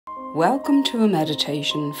Welcome to a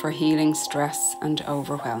meditation for healing stress and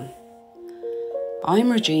overwhelm. I'm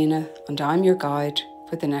Regina and I'm your guide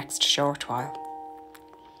for the next short while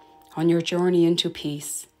on your journey into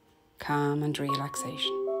peace, calm and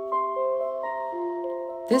relaxation.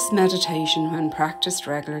 This meditation, when practiced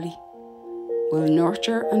regularly, will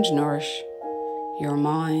nurture and nourish your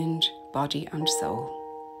mind, body and soul.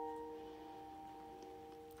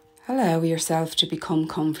 Allow yourself to become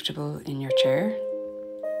comfortable in your chair,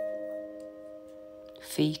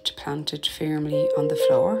 feet planted firmly on the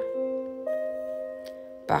floor,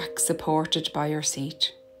 back supported by your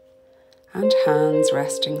seat, and hands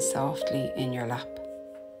resting softly in your lap.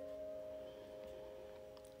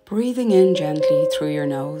 Breathing in gently through your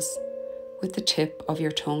nose with the tip of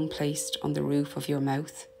your tongue placed on the roof of your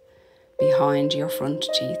mouth behind your front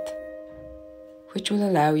teeth, which will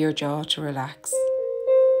allow your jaw to relax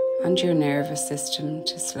and your nervous system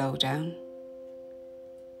to slow down.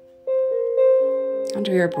 And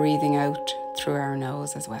we are breathing out through our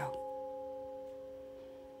nose as well.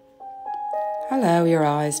 Allow your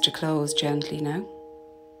eyes to close gently now.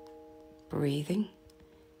 Breathing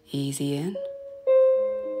easy in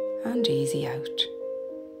and easy out.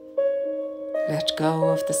 Let go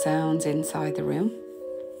of the sounds inside the room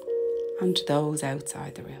and those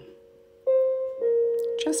outside the room.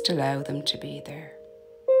 Just allow them to be there,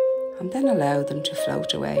 and then allow them to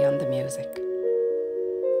float away on the music.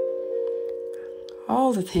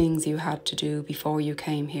 All the things you had to do before you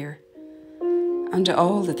came here, and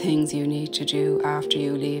all the things you need to do after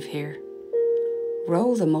you leave here,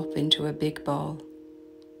 roll them up into a big ball.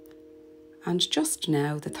 And just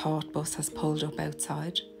now the thought bus has pulled up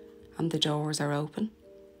outside and the doors are open.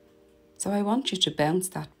 So I want you to bounce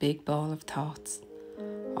that big ball of thoughts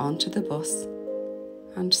onto the bus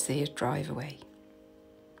and see it drive away.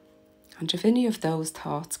 And if any of those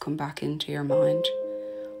thoughts come back into your mind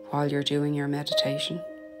while you're doing your meditation,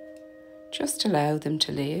 just allow them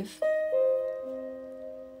to leave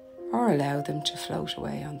or allow them to float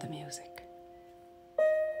away on the music.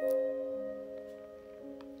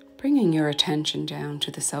 Bringing your attention down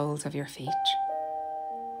to the soles of your feet.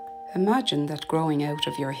 Imagine that growing out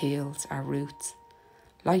of your heels are roots,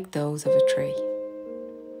 like those of a tree.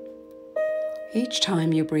 Each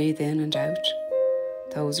time you breathe in and out,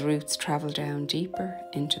 those roots travel down deeper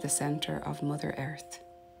into the centre of Mother Earth,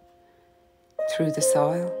 through the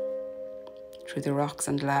soil, through the rocks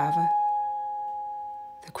and lava,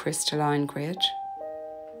 the crystalline grid,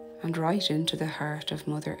 and right into the heart of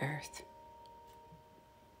Mother Earth.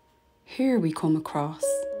 Here we come across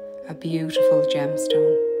a beautiful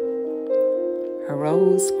gemstone, a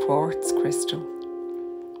rose quartz crystal,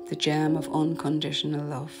 the gem of unconditional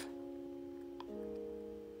love.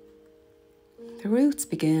 The roots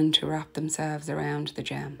begin to wrap themselves around the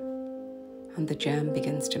gem, and the gem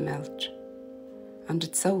begins to melt, and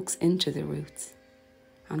it soaks into the roots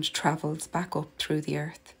and travels back up through the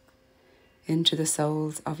earth, into the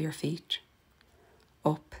soles of your feet,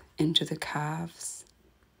 up into the calves,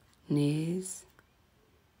 knees,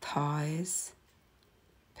 thighs,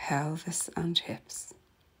 pelvis and hips,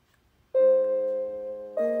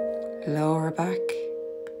 lower back,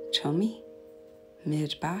 tummy,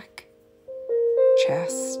 mid-back,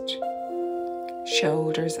 chest,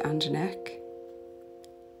 shoulders and neck,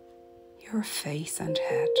 your face and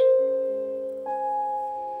head.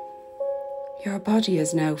 Your body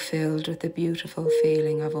is now filled with the beautiful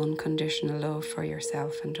feeling of unconditional love for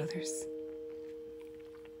yourself and others.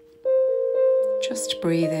 Just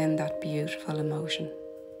breathe in that beautiful emotion.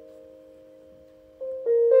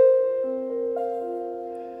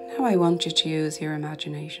 Now I want you to use your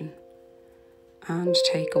imagination and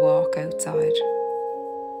take a walk outside.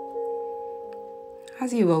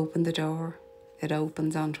 As you open the door, it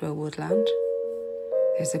opens onto a woodland.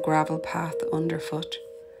 There's a gravel path underfoot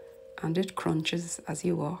and it crunches as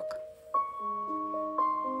you walk.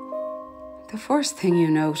 The first thing you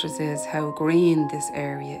notice is how green this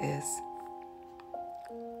area is.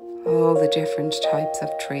 All the different types of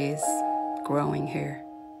trees growing here,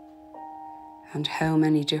 and how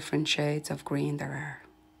many different shades of green there are.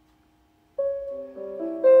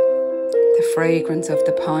 The fragrance of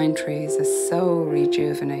the pine trees is so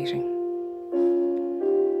rejuvenating.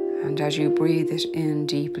 And as you breathe it in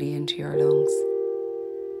deeply into your lungs,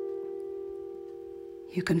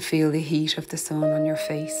 you can feel the heat of the sun on your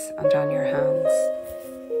face and on your hands.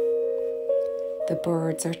 The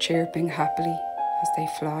birds are chirping happily as they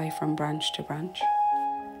fly from branch to branch,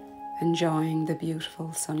 enjoying the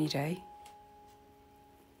beautiful sunny day.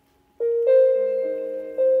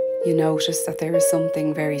 You notice that there is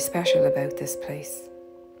something very special about this place.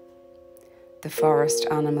 The forest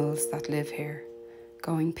animals that live here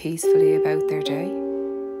going peacefully about their day.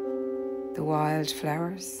 The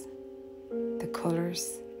wildflowers, the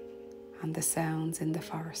colours and the sounds in the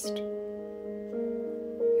forest.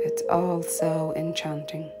 It's all so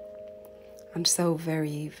enchanting and so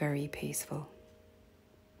very, very peaceful.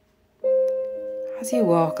 As you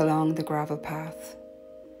walk along the gravel path,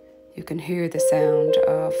 you can hear the sound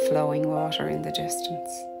of flowing water in the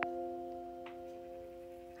distance.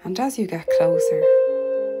 And as you get closer,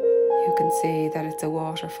 you can see that it's a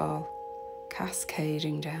waterfall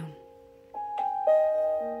cascading down.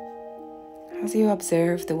 As you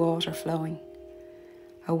observe the water flowing,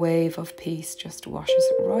 a wave of peace just washes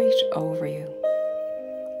right over you,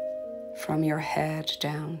 from your head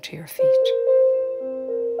down to your feet,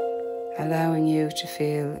 allowing you to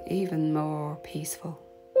feel even more peaceful,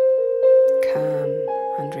 calm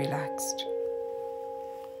and relaxed.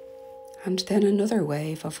 And then another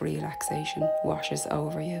wave of relaxation washes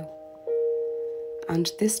over you.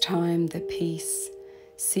 And this time the peace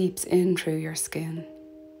seeps in through your skin,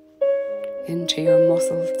 into your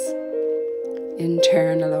muscles,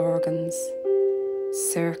 internal organs,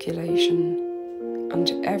 circulation,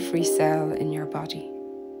 and every cell in your body.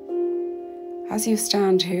 As you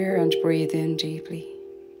stand here and breathe in deeply,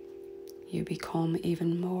 you become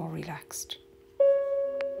even more relaxed.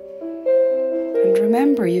 And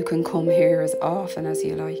remember, you can come here as often as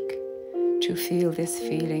you like to feel this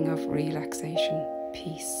feeling of relaxation,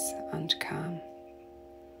 peace, and calm.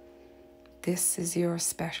 This is your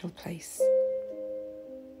special place,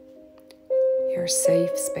 your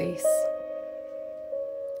safe space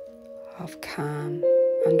of calm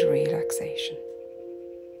and relaxation.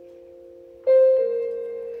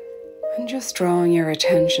 And just drawing your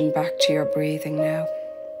attention back to your breathing now,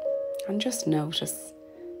 and just notice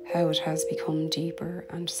how it has become deeper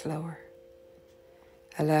and slower,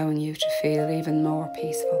 allowing you to feel even more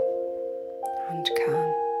peaceful and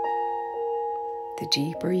calm. The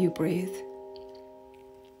deeper you breathe,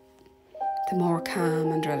 the more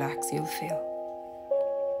calm and relaxed you'll feel.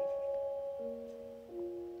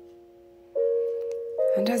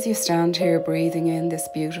 And as you stand here breathing in this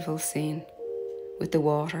beautiful scene, with the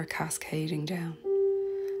water cascading down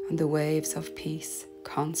and the waves of peace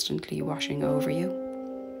constantly washing over you,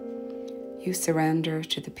 you surrender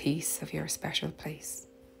to the peace of your special place.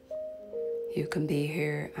 You can be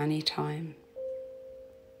here anytime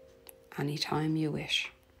you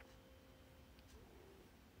wish.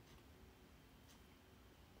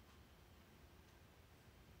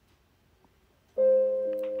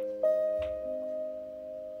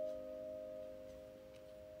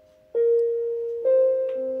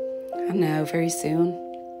 And now, very soon,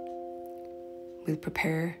 we'll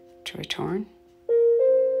prepare to return.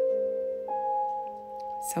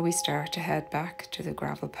 So we start to head back to the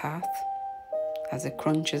gravel path as it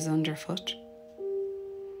crunches underfoot,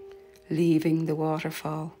 leaving the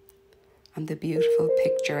waterfall and the beautiful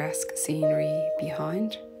picturesque scenery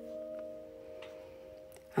behind,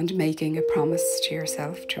 and making a promise to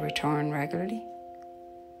yourself to return regularly,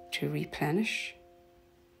 to replenish,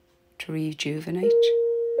 to rejuvenate,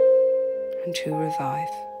 and to revive.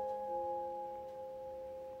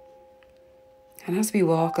 And as we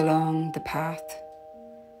walk along the path,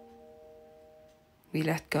 we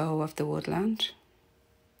let go of the woodland,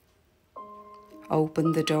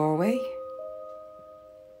 open the doorway,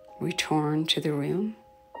 return to the room,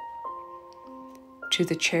 to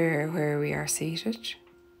the chair where we are seated,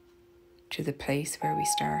 to the place where we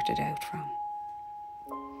started out from.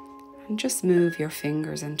 And just move your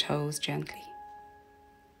fingers and toes gently.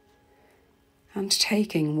 And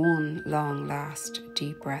taking one long last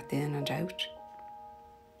deep breath in and out,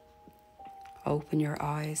 open your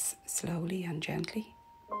eyes slowly and gently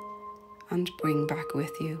and bring back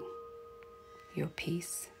with you your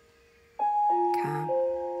peace, calm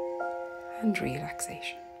and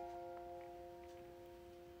relaxation.